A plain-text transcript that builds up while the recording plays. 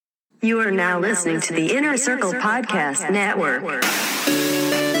You are now listening to the Inner Circle Podcast Network. 一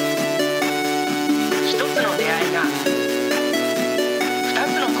つの出会いが二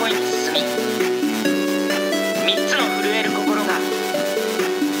つの恋に進み、三つの震える心が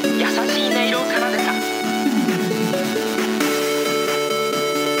優しい音色を奏でた。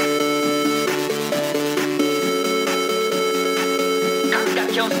春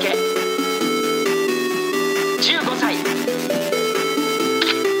日京介、15歳。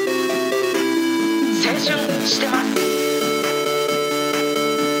青春してます。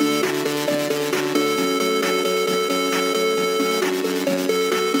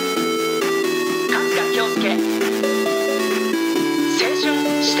春日京介、青春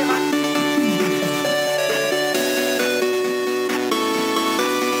してます。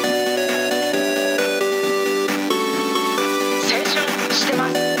青春してま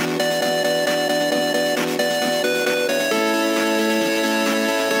す。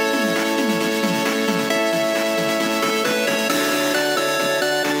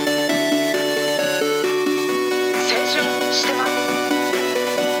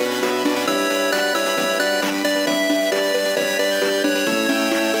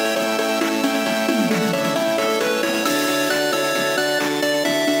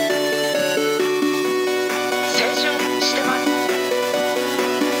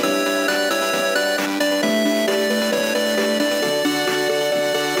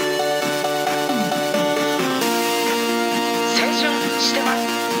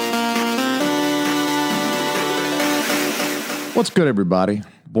What's good, everybody?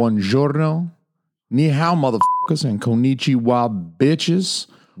 Buongiorno, ni hao, motherfuckers, and konnichiwa, bitches.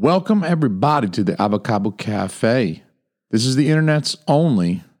 Welcome, everybody, to the Avocado Cafe. This is the internet's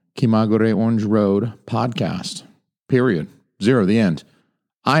only Kimagure Orange Road podcast. Period. Zero, the end.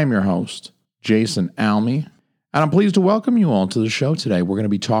 I am your host, Jason Almy, and I'm pleased to welcome you all to the show today. We're going to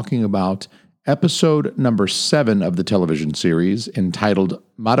be talking about episode number 7 of the television series entitled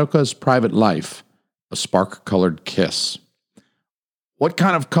Madoka's Private Life, A Spark-Colored Kiss. What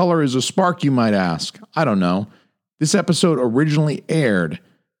kind of color is a spark, you might ask? I don't know. This episode originally aired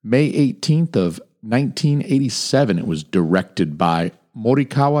May 18th of 1987. It was directed by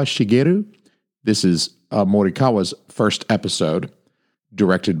Morikawa Shigeru. This is Morikawa's first episode,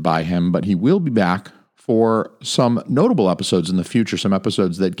 directed by him, but he will be back for some notable episodes in the future, some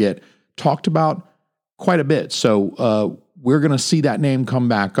episodes that get talked about quite a bit. So we're going to see that name come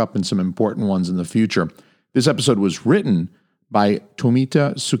back up in some important ones in the future. This episode was written by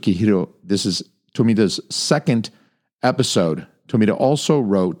Tomita Tsukihiro. This is Tomita's second episode. Tomita also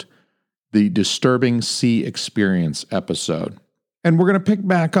wrote the Disturbing Sea Experience episode. And we're going to pick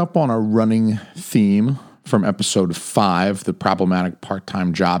back up on a running theme from episode 5, the problematic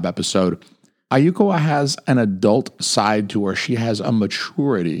part-time job episode. Ayuko has an adult side to her. She has a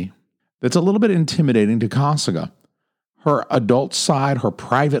maturity that's a little bit intimidating to Kasuga. Her adult side, her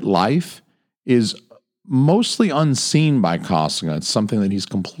private life, is mostly unseen by Kasuga. It's something that he's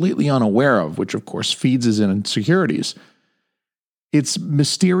completely unaware of, which of course feeds his insecurities. It's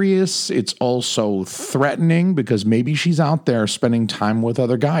mysterious. It's also threatening because maybe she's out there spending time with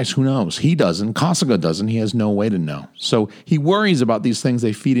other guys. Who knows? He doesn't. Kasuga doesn't. He has no way to know. So he worries about these things.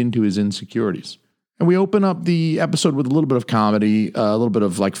 They feed into his insecurities. And we open up the episode with a little bit of comedy, a little bit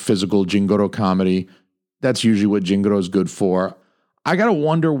of like physical Jingoro comedy. That's usually what Jingoro is good for. I got to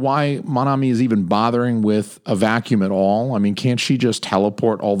wonder why Manami is even bothering with a vacuum at all. I mean, can't she just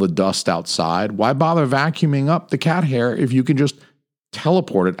teleport all the dust outside? Why bother vacuuming up the cat hair if you can just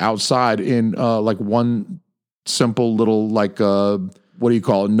teleport it outside in like one simple little like, what do you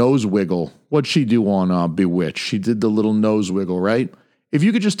call it, nose wiggle? What'd she do on Bewitched? She did the little nose wiggle, right? If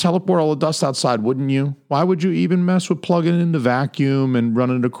you could just teleport all the dust outside, wouldn't you? Why would you even mess with plugging it in the vacuum and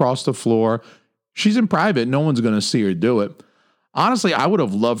running it across the floor? She's in private. No one's going to see her do it. Honestly, I would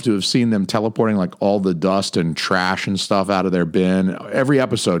have loved to have seen them teleporting like all the dust and trash and stuff out of their bin. Every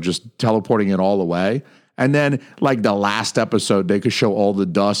episode, just teleporting it all away. And then like the last episode, they could show all the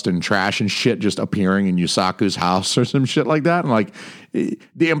dust and trash and shit just appearing in Yusaku's house or some shit like that. And like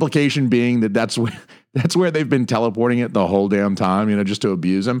the implication being that that's where they've been teleporting it the whole damn time, you know, just to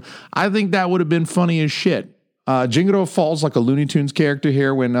abuse him. I think that would have been funny as shit. Jingoro falls like a Looney Tunes character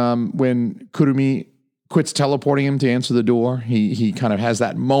here when Kurumi quits teleporting him to answer the door. He kind of has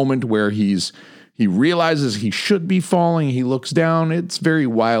that moment where he realizes he should be falling. He looks down. It's very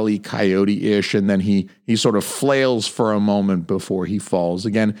Wile E. Coyote-ish, and then he sort of flails for a moment before he falls.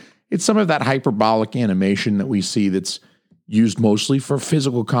 Again, it's some of that hyperbolic animation that we see that's used mostly for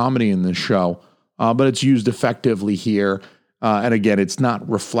physical comedy in this show, but it's used effectively here. And again, it's not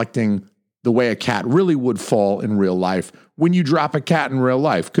reflecting the way a cat really would fall in real life when you drop a cat in real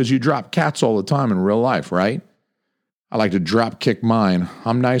life, because you drop cats all the time in real life, right? I like to drop kick mine.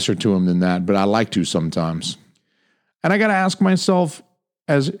 I'm nicer to him than that, but I like to sometimes. And I got to ask myself,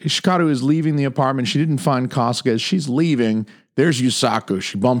 as Hikaru is leaving the apartment, she didn't find Kasuga. As she's leaving, there's Yusaku.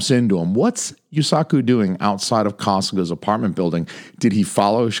 She bumps into him. What's Yusaku doing outside of Kasuga's apartment building? Did he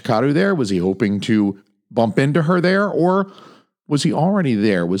follow Hikaru there? Was he hoping to bump into her there? Or was he already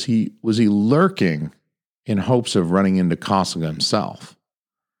there? Was he lurking in hopes of running into Kasuga himself?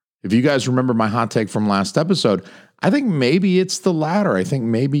 If you guys remember my hot take from last episode, I think maybe it's the latter. I think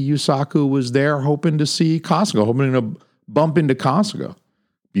maybe Yusaku was there hoping to see Kasuga, hoping to bump into Kasuga.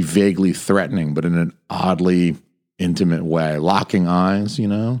 Be vaguely threatening, but in an oddly intimate way. Locking eyes,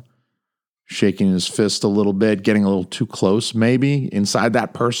 shaking his fist a little bit, getting a little too close maybe inside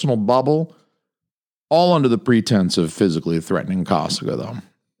that personal bubble. All under the pretense of physically threatening Kasuga, though.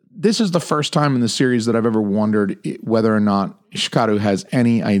 This is the first time in the series that I've ever wondered whether or not Hikaru has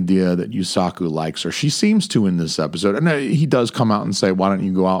any idea that Yusaku likes her. She seems to in this episode. And he does come out and say, why don't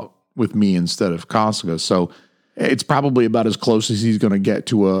you go out with me instead of Kasuga? So it's probably about as close as he's going to get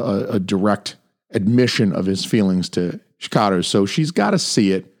to a direct admission of his feelings to Hikaru. So she's got to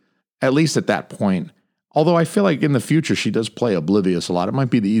see it, at least at that point. Although I feel like in the future she does play oblivious a lot. It might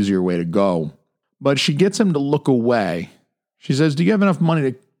be the easier way to go. But she gets him to look away. She says, do you have enough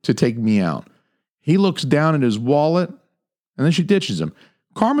money to take me out? He looks down at his wallet, and then she ditches him.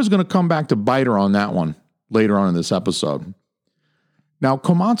 Karma's going to come back to bite her on that one later on in this episode. Now,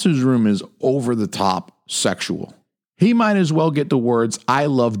 Komatsu's room is over-the-top sexual. He might as well get the words, I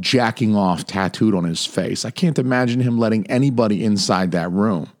love jacking off, tattooed on his face. I can't imagine him letting anybody inside that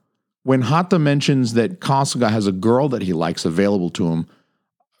room. When Hata mentions that Kasuga has a girl that he likes available to him,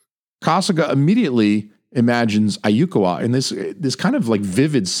 Kasuga immediately imagines Ayukawa in this kind of like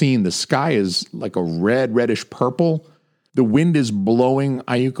vivid scene. The sky is like a reddish purple. The wind is blowing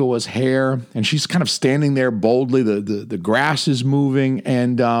Ayukawa's hair, and she's kind of standing there boldly. The grass is moving,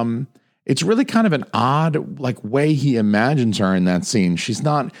 and it's really kind of an odd like way he imagines her in that scene. It's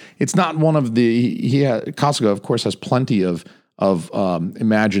not one of Kasuga, of course, has plenty of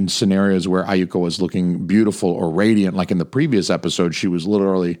imagined scenarios where Ayukawa is looking beautiful or radiant. Like in the previous episode, she was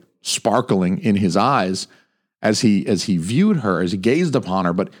literally sparkling in his eyes as he viewed her, as he gazed upon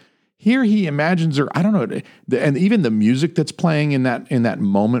her. But here he imagines her, I don't know, and even the music that's playing in that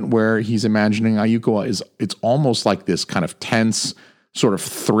moment where he's imagining Ayukawa it's almost like this kind of tense sort of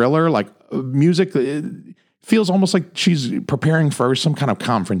thriller, like music. It feels almost like she's preparing for some kind of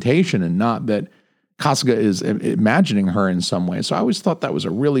confrontation, and not that Kasuga is imagining her in some way. So I always thought that was a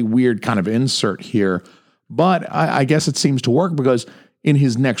really weird kind of insert here. But I guess it seems to work, because in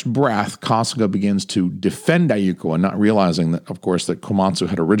his next breath, Kasuga begins to defend Ayukawa, not realizing that, of course, that Komatsu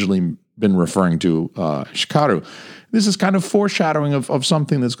had originally been referring to Hikaru. This is kind of foreshadowing of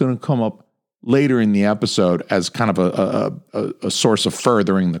something that's going to come up later in the episode as kind of a source of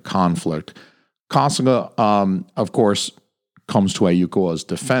furthering the conflict. Kasuga, of course, comes to Ayukawa's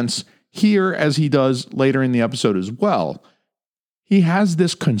defense here, as he does later in the episode as well. He has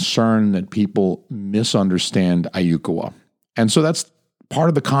this concern that people misunderstand Ayukawa. And so that's part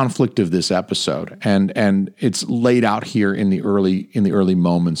of the conflict of this episode, and it's laid out here in the early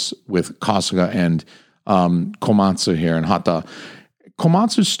moments with Kasuga and Komatsu here and Hata.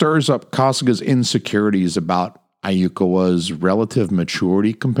 Komatsu stirs up Kasuga's insecurities about Ayukawa's relative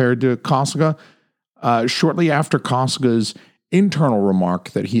maturity compared to Kasuga. Shortly after Kasuga's internal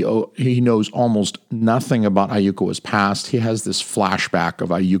remark that he knows almost nothing about Ayukawa's past, he has this flashback of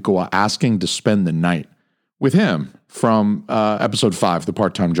Ayukawa asking to spend the night with him from episode 5, the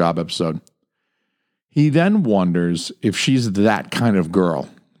part-time job episode. He then wonders if she's that kind of girl.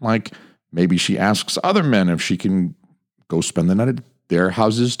 Like, maybe she asks other men if she can go spend the night at their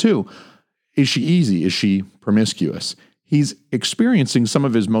houses too. Is she easy? Is she promiscuous? He's experiencing some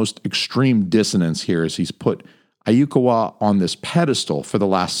of his most extreme dissonance here as he's put Ayukawa on this pedestal for the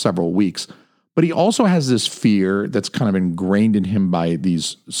last several weeks. But he also has this fear that's kind of ingrained in him by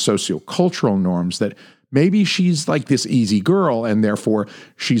these sociocultural norms that maybe she's like this easy girl, and therefore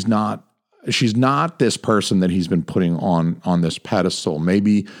she's not this person that he's been putting on this pedestal.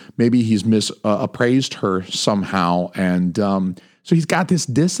 Maybe he's misappraised her somehow, and so he's got this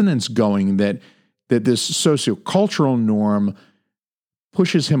dissonance going that this sociocultural norm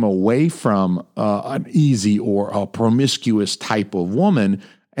pushes him away from an easy or a promiscuous type of woman,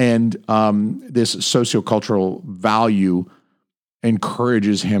 and this sociocultural value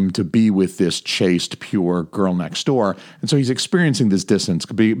encourages him to be with this chaste, pure girl next door. And so he's experiencing this distance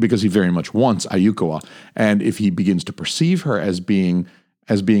because he very much wants Ayukawa. And if he begins to perceive her as being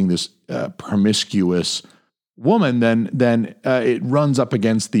as being this promiscuous woman, then it runs up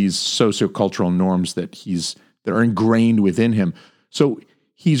against these sociocultural norms that are ingrained within him. So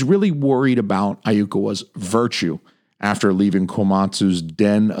he's really worried about Ayukawa's virtue after leaving Komatsu's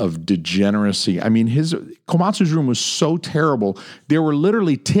den of degeneracy. I mean, Komatsu's room was so terrible. There were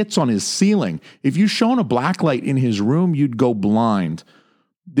literally tits on his ceiling. If you shone a blacklight in his room, you'd go blind.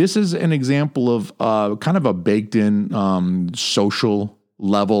 This is an example of kind of a baked-in social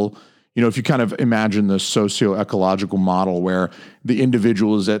level. You know, if you kind of imagine the socio-ecological model where the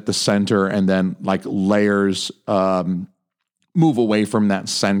individual is at the center and then like layers move away from that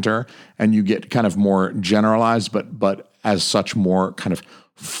center, and you get kind of more generalized, but as such more kind of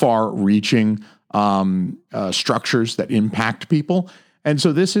far-reaching structures that impact people. And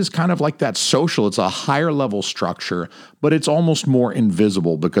so this is kind of like that social. It's a higher level structure, but it's almost more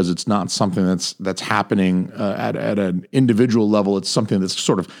invisible because it's not something that's happening at an individual level. It's something that's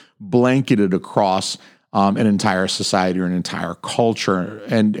sort of blanketed across an entire society or an entire culture,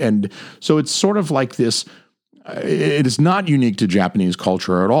 and so it's sort of like this. It is not unique to Japanese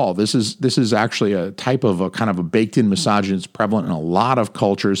culture at all. This is actually a type of a kind of a baked-in misogyny. It's prevalent in a lot of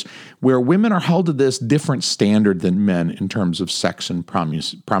cultures where women are held to this different standard than men in terms of sex and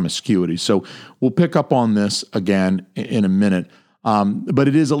promiscuity. So we'll pick up on this again in a minute. But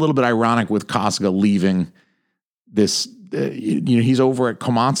it is a little bit ironic with Kasuga leaving this. He's over at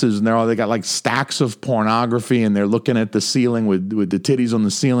Komatsu's and they got like stacks of pornography and they're looking at the ceiling with the titties on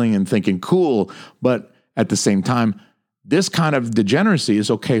the ceiling and thinking cool, but at the same time, this kind of degeneracy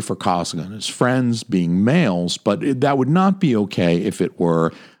is okay for Kasuga and his friends being males, but that would not be okay if it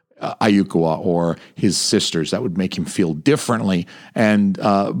were Ayukawa or his sisters. That would make him feel differently, and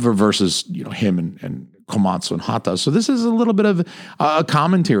versus him and Komatsu and Hata. So this is a little bit of a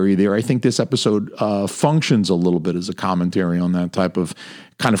commentary there. I think this episode functions a little bit as a commentary on that type of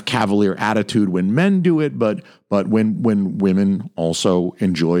kind of cavalier attitude when men do it, but when women also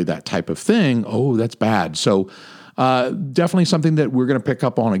enjoy that type of thing, oh, that's bad. So definitely something that we're going to pick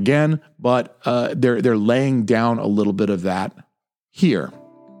up on again, but they're laying down a little bit of that here.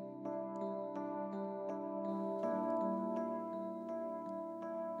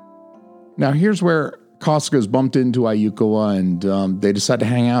 Now here's where Kasuga's bumped into Ayukawa and they decide to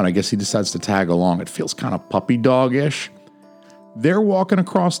hang out. I guess he decides to tag along. It feels kind of puppy dog-ish. They're walking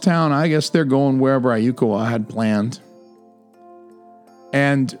across town. I guess they're going wherever Ayukawa had planned.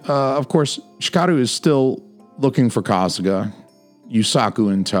 And, of course, Shikaru is still looking for Kasuga,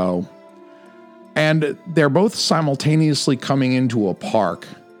 Yusaku in tow. And they're both simultaneously coming into a park.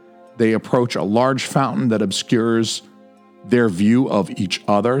 They approach a large fountain that obscures their view of each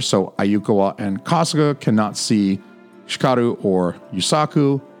other. So Ayukawa and Kasuga cannot see Shikaru or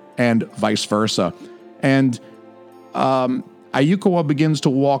Yusaku, and vice versa. And Ayukawa begins to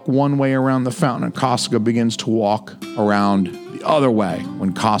walk one way around the fountain, and Kasuga begins to walk around the other way.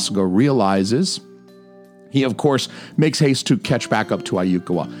 When Kasuga realizes, he, of course, makes haste to catch back up to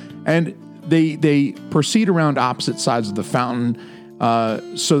Ayukawa. And they proceed around opposite sides of the fountain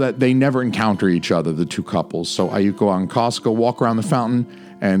so that they never encounter each other, the two couples. So Ayukawa and Kasuga walk around the fountain,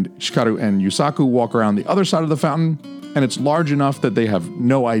 and Shikaru and Yusaku walk around the other side of the fountain, and it's large enough that they have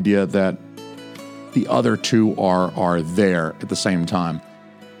no idea that the other two are there at the same time.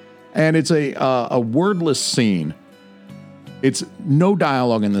 And it's a wordless scene. It's no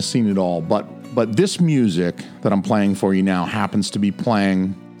dialogue in the scene at all, but this music that I'm playing for you now happens to be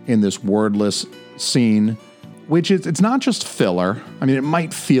playing in this wordless scene, which it's not just filler. I mean, it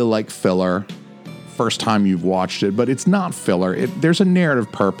might feel like filler first time you've watched it, but it's not filler. There's a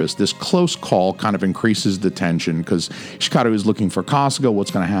narrative purpose. This close call kind of increases the tension because Shikaru is looking for Kasuga. What's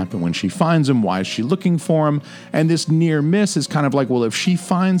going to happen when she finds him? Why is she looking for him? And this near miss is kind of like, well, if she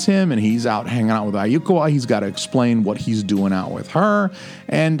finds him and he's out hanging out with Ayukawa, he's got to explain what he's doing out with her.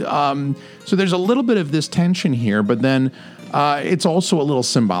 And so there's a little bit of this tension here, but then it's also a little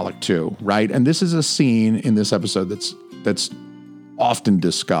symbolic too, right? And this is a scene in this episode that's often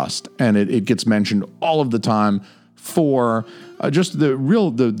discussed, and it gets mentioned all of the time for just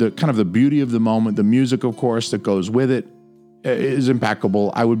the kind of the beauty of the moment. The music, of course, that goes with it is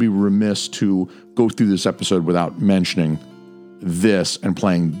impeccable. I would be remiss to go through this episode without mentioning this and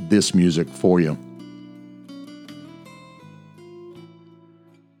playing this music for you.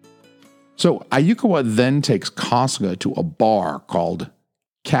 So Ayukawa then takes Kasuga to a bar called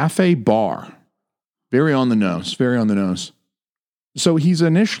Cafe Bar. Very on the nose, very on the nose. So he's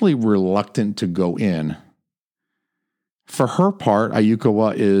initially reluctant to go in. For her part,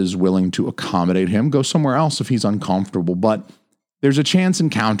 Ayukawa is willing to accommodate him, go somewhere else if he's uncomfortable, but there's a chance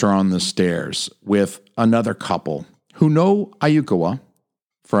encounter on the stairs with another couple who know Ayukawa,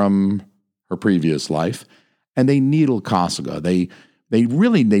 from her previous life, and they needle Kasuga.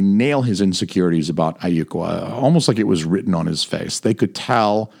 They nail his insecurities about Ayuko, almost like it was written on his face. They could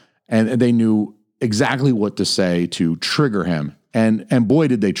tell, and they knew exactly what to say to trigger him. And boy,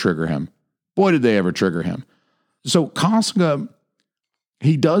 did they trigger him. Boy, did they ever trigger him. So Kasuga,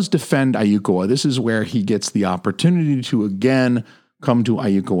 he does defend Ayuko. This is where he gets the opportunity to again come to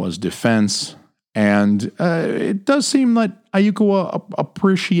Ayuko's defense. And it does seem that Ayuko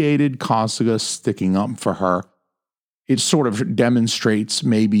appreciated Kasuga sticking up for her. It sort of demonstrates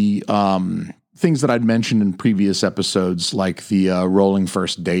maybe things that I'd mentioned in previous episodes, like the Rolling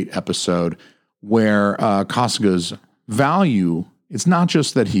First Date episode, where Kasuga's value, it's not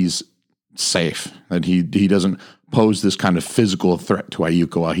just that he's safe, that he doesn't pose this kind of physical threat to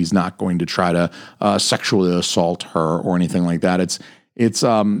Ayuko. He's not going to try to sexually assault her or anything like that. It's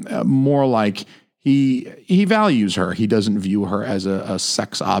more like he values her. He doesn't view her as a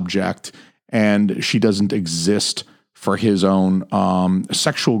sex object, and she doesn't exist for his own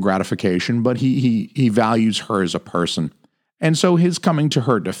sexual gratification, but he values her as a person. And so his coming to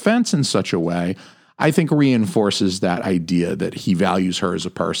her defense in such a way, I think, reinforces that idea that he values her as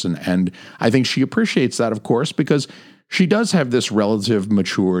a person. And I think she appreciates that, of course, because she does have this relative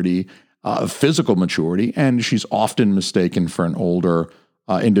maturity, physical maturity, and she's often mistaken for an older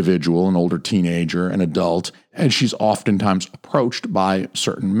individual, an older teenager, an adult, and she's oftentimes approached by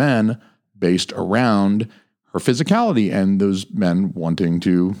certain men based around her physicality and those men wanting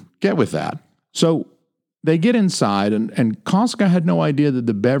to get with that. So they get inside, and Kasuga had no idea that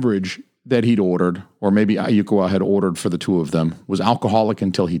the beverage that he'd ordered, or maybe Ayuko had ordered for the two of them, was alcoholic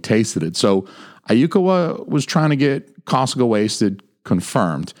until he tasted it. So Ayuko was trying to get Kasuga wasted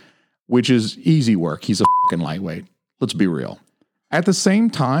confirmed, which is easy work. He's a fucking lightweight. Let's be real. At the same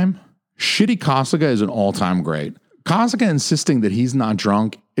time, shitty Kasuga is an all-time great. Kasuga insisting that he's not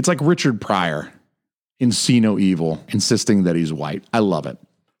drunk, it's like Richard Pryor in See No Evil insisting that he's white. I love it.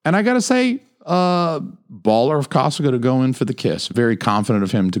 And I gotta say, baller of Kasuga to go in for the kiss. Very confident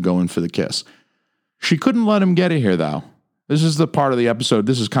of him to go in for the kiss. She couldn't let him get it here, though. This is the part of the episode,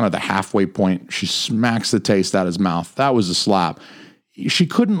 this is kind of the halfway point. She smacks the taste out of his mouth. That was a slap. She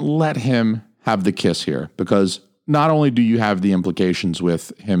couldn't let him have the kiss here, because not only do you have the implications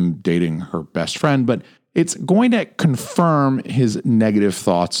with him dating her best friend, but it's going to confirm his negative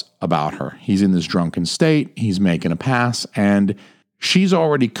thoughts about her. He's in this drunken state. He's making a pass, and she's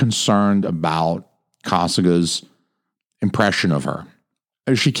already concerned about Kasuga's impression of her.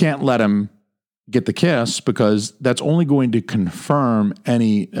 She can't let him get the kiss because that's only going to confirm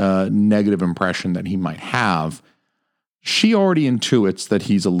any negative impression that he might have. She already intuits that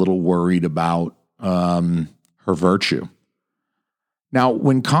he's a little worried about her virtue. Now,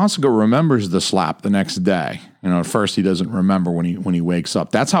 when Kasuga remembers the slap the next day, at first he doesn't remember when he wakes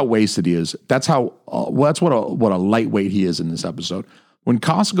up. That's how wasted he is. That's how that's what a lightweight he is in this episode. When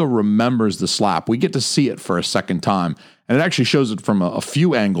Kasuga remembers the slap, we get to see it for a second time, and it actually shows it from a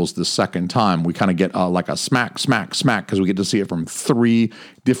few angles the second time. We kind of get like a smack, smack, smack, because we get to see it from 3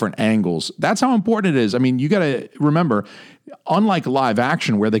 different angles. That's how important it is. I mean, you got to remember, unlike live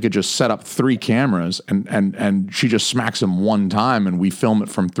action where they could just set up 3 cameras and she just smacks him one time and we film it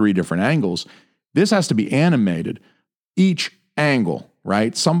from 3 different angles, this has to be animated. Each angle,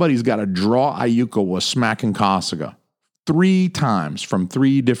 right? Somebody's got to draw Ayuko was smacking Kasuga 3 times from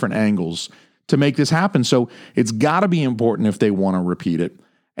 3 different angles to make this happen. So it's got to be important if they want to repeat it.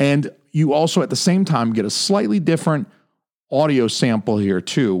 And you also at the same time get a slightly different audio sample here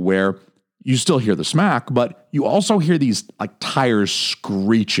too, where you still hear the smack, but you also hear these like tires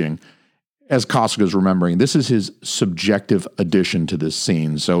screeching as Kasuga's remembering. This is his subjective addition to this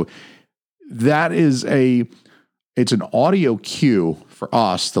scene. So that is it's an audio cue for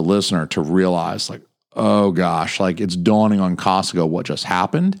us, the listener, to realize like, oh gosh, like it's dawning on Kasuga what just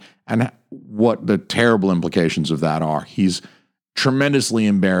happened and what the terrible implications of that are. He's tremendously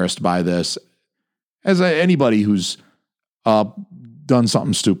embarrassed by this, as anybody who's done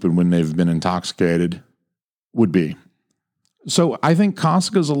something stupid when they've been intoxicated would be. So I think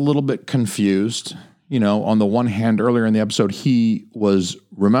Kasuga's a little bit confused. On the one hand, earlier in the episode, he was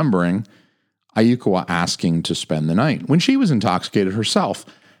remembering Ayuko asking to spend the night when she was intoxicated herself.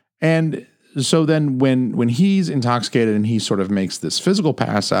 And so then when he's intoxicated and he sort of makes this physical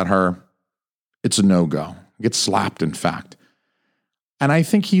pass at her, it's a no-go. Gets slapped, in fact. And I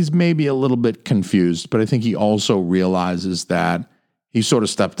think he's maybe a little bit confused, but I think he also realizes that he sort of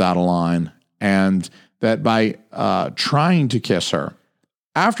stepped out of line and that by trying to kiss her,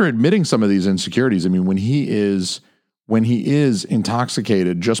 after admitting some of these insecurities, I mean, when he is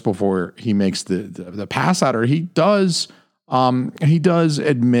intoxicated just before he makes the pass at her, he does He does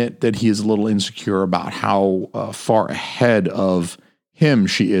admit that he is a little insecure about how far ahead of him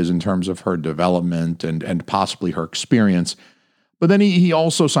she is in terms of her development and possibly her experience. But then he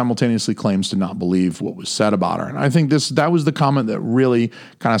also simultaneously claims to not believe what was said about her. And I think that was the comment that really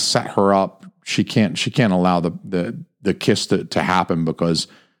kind of set her up. She can't allow the kiss to happen because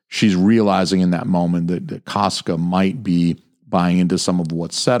she's realizing in that moment that Kasuga might be buying into some of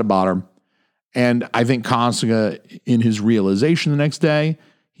what's said about her. And I think Kasuga, in his realization the next day,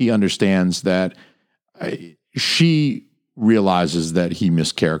 he understands that she realizes that he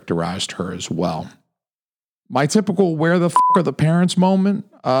mischaracterized her as well. My typical where the fuck are the parents moment,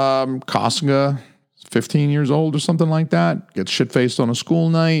 Kasuga, 15 years old or something like that, gets shit-faced on a school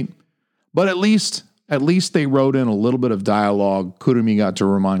night. But at least they wrote in a little bit of dialogue. Kurumi got to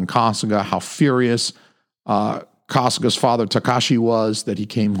remind Kasuga how furious Kasuga's father Takashi was that he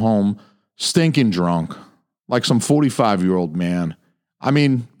came home stinking drunk, like some 45-year-old man. I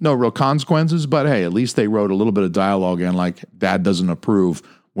mean, no real consequences, but hey, at least they wrote a little bit of dialogue in, like, dad doesn't approve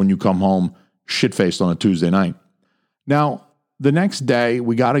when you come home shit-faced on a Tuesday night. Now, the next day,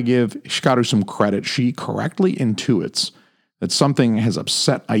 we got to give Hikaru some credit. She correctly intuits that something has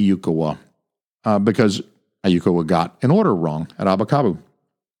upset Ayukawa because Ayukawa got an order wrong at Abakabu.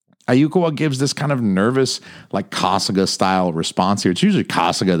 Ayukawa gives this kind of nervous, like Kasuga-style response here. It's usually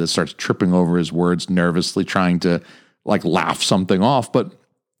Kasuga that starts tripping over his words, nervously trying to like laugh something off. But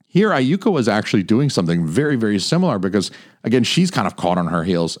here, Ayukawa is actually doing something very, very similar because, again, she's kind of caught on her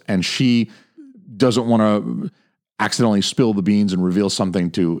heels and she doesn't want to accidentally spill the beans and reveal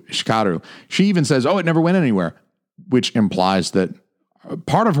something to Hikaru. She even says, oh, it never went anywhere, which implies that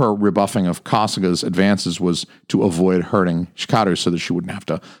part of her rebuffing of Kasuga's advances was to avoid hurting Hikaru so that she wouldn't have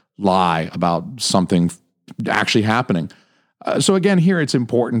to lie about something actually happening. So again, here it's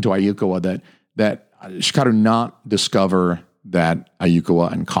important to Ayukawa that Hikaru not discover that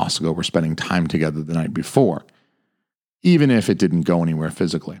Ayukawa and Kasuga were spending time together the night before, even if it didn't go anywhere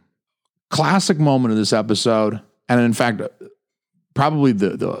physically. Classic moment of this episode, and in fact, probably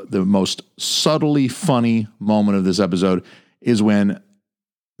the most subtly funny moment of this episode is when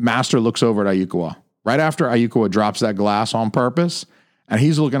Master looks over at Ayukawa. Right after Ayukawa drops that glass on purpose, and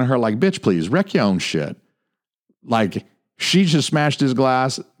he's looking at her like, bitch, please, wreck your own shit. Like, she just smashed his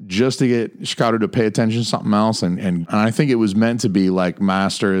glass just to get Hikaru to pay attention to something else. And I think it was meant to be like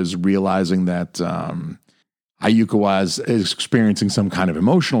Master is realizing that Ayukawa is experiencing some kind of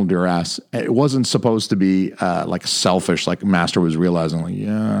emotional duress. It wasn't supposed to be like selfish, like Master was realizing, like,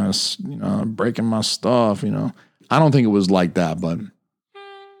 yes, breaking my stuff, I don't think it was like that, but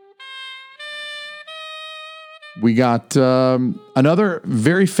we got another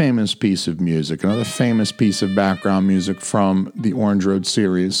very famous piece of music, another famous piece of background music from the Orange Road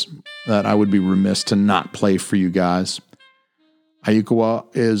series that I would be remiss to not play for you guys. Ayukawa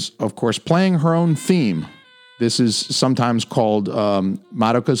is, of course, playing her own theme. This is sometimes called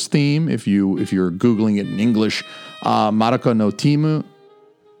Madoka's theme. If you're Googling it in English, Madoka no Tima.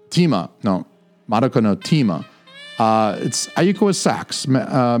 It's Ayukawa's sax,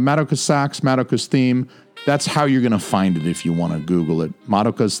 Madoka's sax, Madoka's theme. That's how you're going to find it if you want to Google it.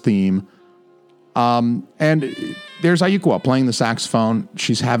 Madoka's theme. And there's Ayukawa playing the saxophone.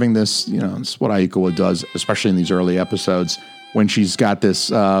 She's having this, it's what Ayukawa does, especially in these early episodes, when she's got this,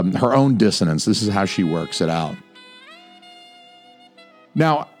 her own dissonance. This is how she works it out.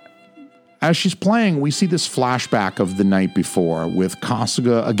 Now, as she's playing, we see this flashback of the night before with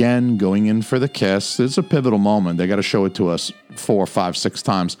Kasuga again going in for the kiss. It's a pivotal moment. They got to show it to us 4, 5, 6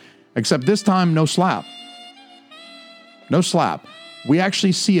 times. Except this time, no slap. No slap. We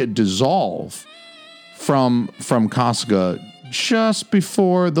actually see it dissolve from Kasuga just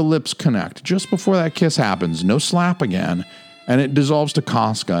before the lips connect. Just before that kiss happens. No slap again. And it dissolves to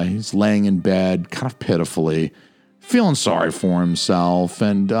Kasuga. He's laying in bed, kind of pitifully, feeling sorry for himself.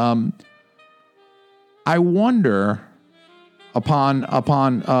 And I wonder,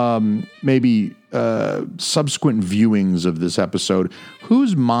 upon maybe subsequent viewings of this episode,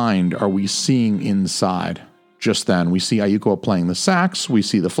 whose mind are we seeing inside? Just then, we see Ayukawa playing the sax. We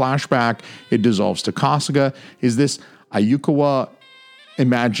see the flashback. It dissolves to Kasuga. Is this Ayukawa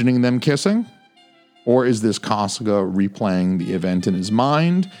imagining them kissing? Or is this Kasuga replaying the event in his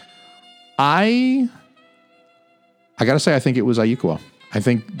mind? I got to say, I think it was Ayukawa. I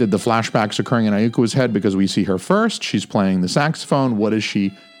think that the flashback's occurring in Ayukawa's head because we see her first. She's playing the saxophone. What is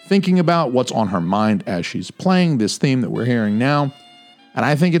she thinking about? What's on her mind as she's playing this theme that we're hearing now? And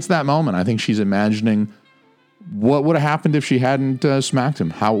I think it's that moment. I think she's imagining what would have happened if she hadn't smacked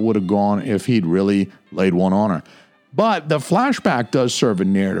him, how it would have gone if he'd really laid one on her. But the flashback does serve a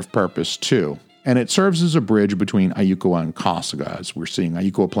narrative purpose too. and it serves as a bridge between Ayukawa and Kasuga, as we're seeing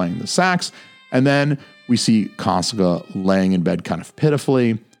Ayukawa playing the sax, and then we see Kasuga laying in bed kind of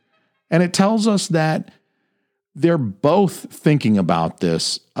pitifully, and it tells us that they're both thinking about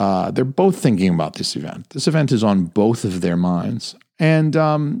this. They're both thinking about this event. This event is on both of their minds, and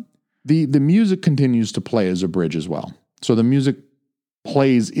the music continues to play as a bridge as well. So the music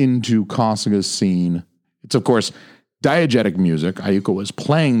plays into Kasuga's scene. It's, of course, diegetic music. Ayukawa was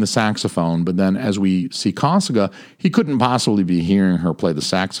playing the saxophone, but then as we see Kasuga, he couldn't possibly be hearing her play the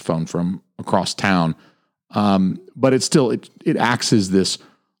saxophone from across town. But it still, it acts as this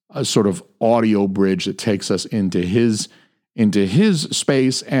sort of audio bridge that takes us into his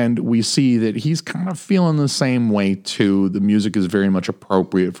space, and we see that he's kind of feeling the same way too. The music is very much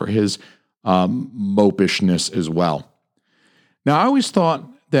appropriate for his mopishness as well. Now, I always thought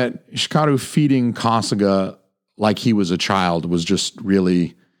that Hikaru feeding Kasuga like he was a child was just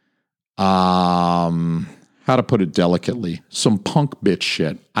really, how to put it delicately, some punk bitch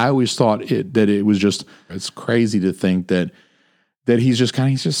shit. I always thought that it was just, it's crazy to think that he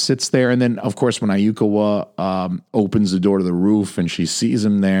just sits there. And then, of course, when Ayukawa opens the door to the roof and she sees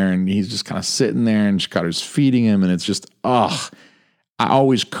him there and he's just kind of sitting there and Hikaru's feeding him, and it's just, I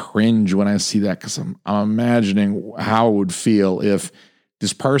always cringe when I see that, because I'm imagining how it would feel if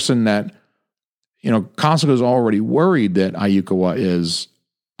this person that, Kasuga's already worried that Ayukawa is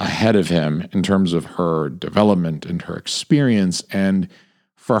ahead of him in terms of her development and her experience, and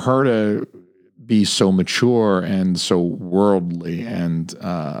for her to be so mature and so worldly and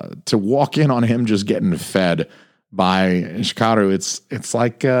to walk in on him just getting fed by Hikaru, it's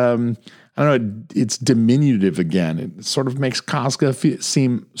like, I don't know, it's diminutive again. It sort of makes Kasuga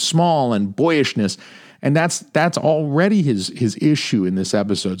seem small and boyishness, and that's already his issue in this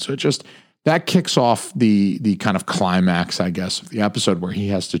episode. So that kicks off the kind of climax, I guess, of the episode, where he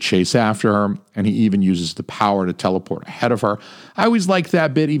has to chase after her, and he even uses the power to teleport ahead of her. I always liked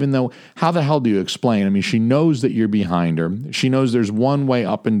that bit, even though, how the hell do you explain? I mean, she knows that you're behind her. She knows there's one way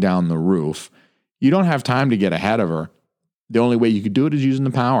up and down the roof. You don't have time to get ahead of her. The only way you could do it is using the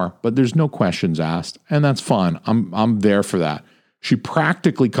power, but there's no questions asked, and that's fun. I'm there for that. She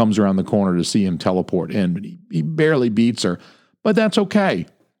practically comes around the corner to see him teleport in, but he barely beats her, but that's okay.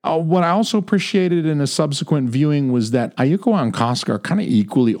 What I also appreciated in a subsequent viewing was that Ayukawa and Kasuga are kind of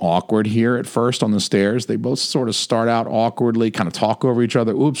equally awkward here at first on the stairs. They both sort of start out awkwardly, kind of talk over each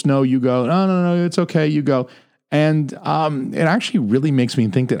other. Oops, no, you go. No, it's okay, you go. And it actually really makes me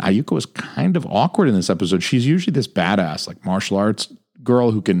think that Ayukawa is kind of awkward in this episode. She's usually this badass, like martial arts girl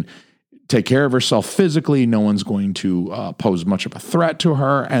who can take care of herself physically. No one's going to pose much of a threat to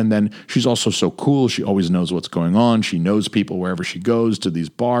her. And then she's also so cool. She always knows what's going on. She knows people wherever she goes, to these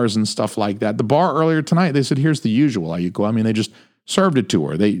bars and stuff like that. The bar earlier tonight, they said, here's the usual, Ayukawa. I mean, they just served it to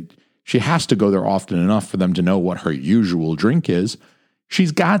her. She has to go there often enough for them to know what her usual drink is.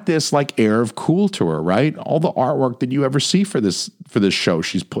 She's got this like air of cool to her, right? All the artwork that you ever see for this show,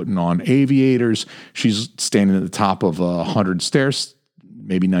 she's putting on aviators. She's standing at the top of 100 stairs,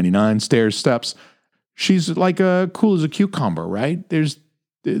 maybe 99 steps. She's like cool as a cucumber, right? There's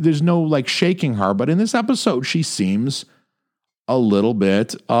no like shaking her, but in this episode, she seems a little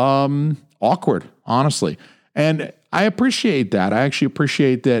bit awkward, honestly. And I appreciate that. I actually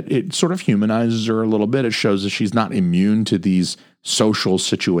appreciate that it sort of humanizes her a little bit. It shows that she's not immune to these social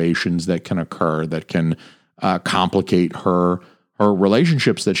situations that can occur, that can complicate her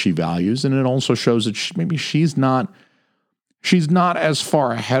relationships that she values. And it also shows that maybe she's not as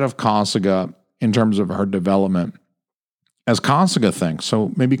far ahead of Kasuga in terms of her development as Kasuga thinks.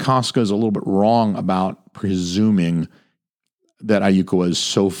 So maybe Kasuga is a little bit wrong about presuming that Ayukawa is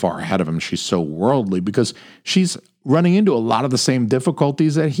so far ahead of him. She's so worldly because she's running into a lot of the same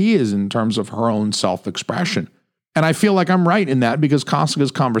difficulties that he is in terms of her own self-expression. And I feel like I'm right in that, because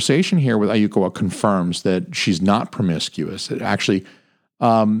Kasuga's conversation here with Ayukawa confirms that she's not promiscuous. It actually,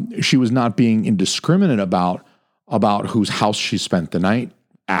 she was not being indiscriminate about whose house she spent the night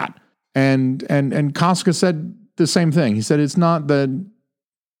at. And Kasuga said the same thing. He said, it's not that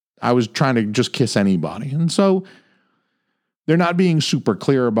I was trying to just kiss anybody. And so they're not being super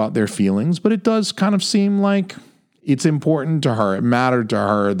clear about their feelings, but it does kind of seem like it's important to her. It mattered to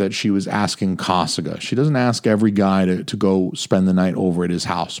her that she was asking Kasuga. She doesn't ask every guy to go spend the night over at his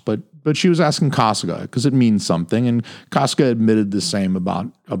house, but she was asking Kasuga because it means something. And Kasuga admitted the same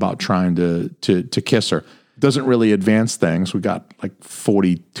about trying to kiss her. It doesn't really advance things. We got like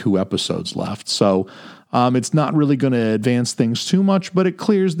 42 episodes left. So it's not really going to advance things too much, but it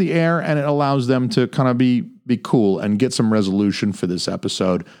clears the air and it allows them to kind of be cool and get some resolution for this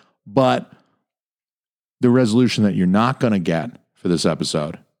episode. But the resolution that you're not going to get for this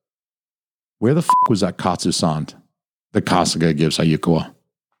episode, Where the fuck was that Katsu-san that Kasuga gives Ayukawa?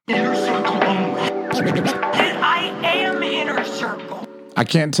 Inner Circle only. I am Inner Circle. I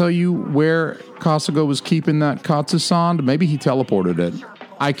can't tell you where Kasuga was keeping that Katsu-san. Maybe he teleported it.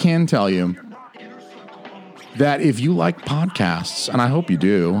 I can tell you that if you like podcasts, and I hope you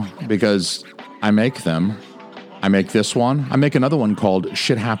do, because I make them. I make this one. I make another one called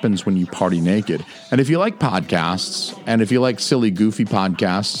Shit Happens When You Party Naked. And if you like podcasts, and if you like silly, goofy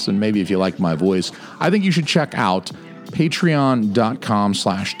podcasts, and maybe if you like my voice, I think you should check out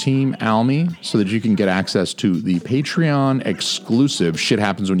patreon.com/teamalmy so that you can get access to the Patreon exclusive Shit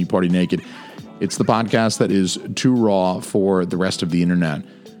Happens When You Party Naked. It's the podcast that is too raw for the rest of the internet.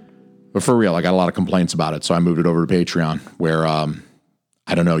 But for real, I got a lot of complaints about it, so I moved it over to Patreon, where, I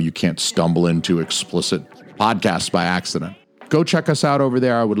don't know, you can't stumble into explicit podcasts by accident. Go check us out over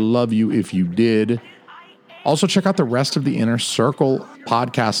there. I would love you if you did. Also, check out the rest of the Inner Circle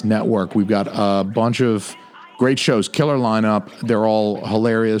podcast network. We've got a bunch of great shows, killer lineup. They're all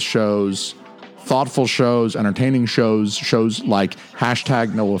hilarious shows, thoughtful shows, entertaining shows, shows like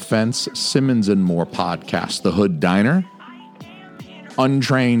 #NoOffense, Simmons and More podcast, The Hood Diner,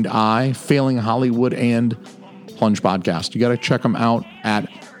 Untrained Eye, Failing Hollywood, and Plunge Podcast. You got to check them out at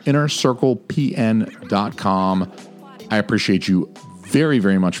innercirclepn.com. I appreciate you very,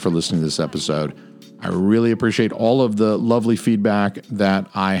 very much for listening to this episode. I really appreciate all of the lovely feedback that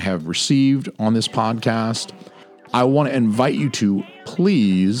I have received on this podcast. I want to invite you to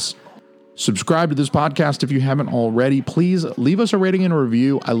please subscribe to this podcast if you haven't already. Please leave us a rating and a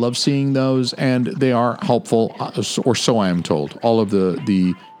review. I love seeing those, and they are helpful, or so I am told. All of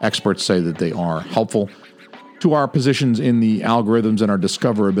the experts say that they are helpful to our positions in the algorithms and our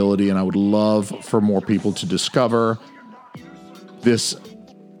discoverability, and I would love for more people to discover this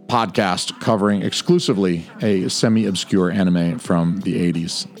podcast covering exclusively a semi-obscure anime from the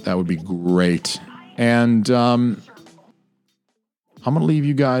 80s. That would be great. And I'm going to leave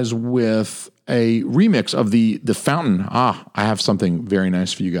you guys with a remix of the Fountain. I have something very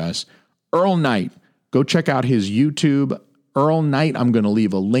nice for you guys. Earl Knight. Go check out his YouTube. Earl Knight, I'm going to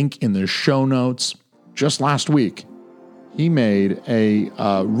leave a link in the show notes. Just last week, he made a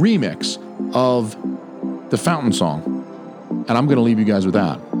remix of the Fountain song. And I'm going to leave you guys with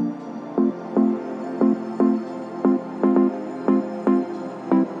that.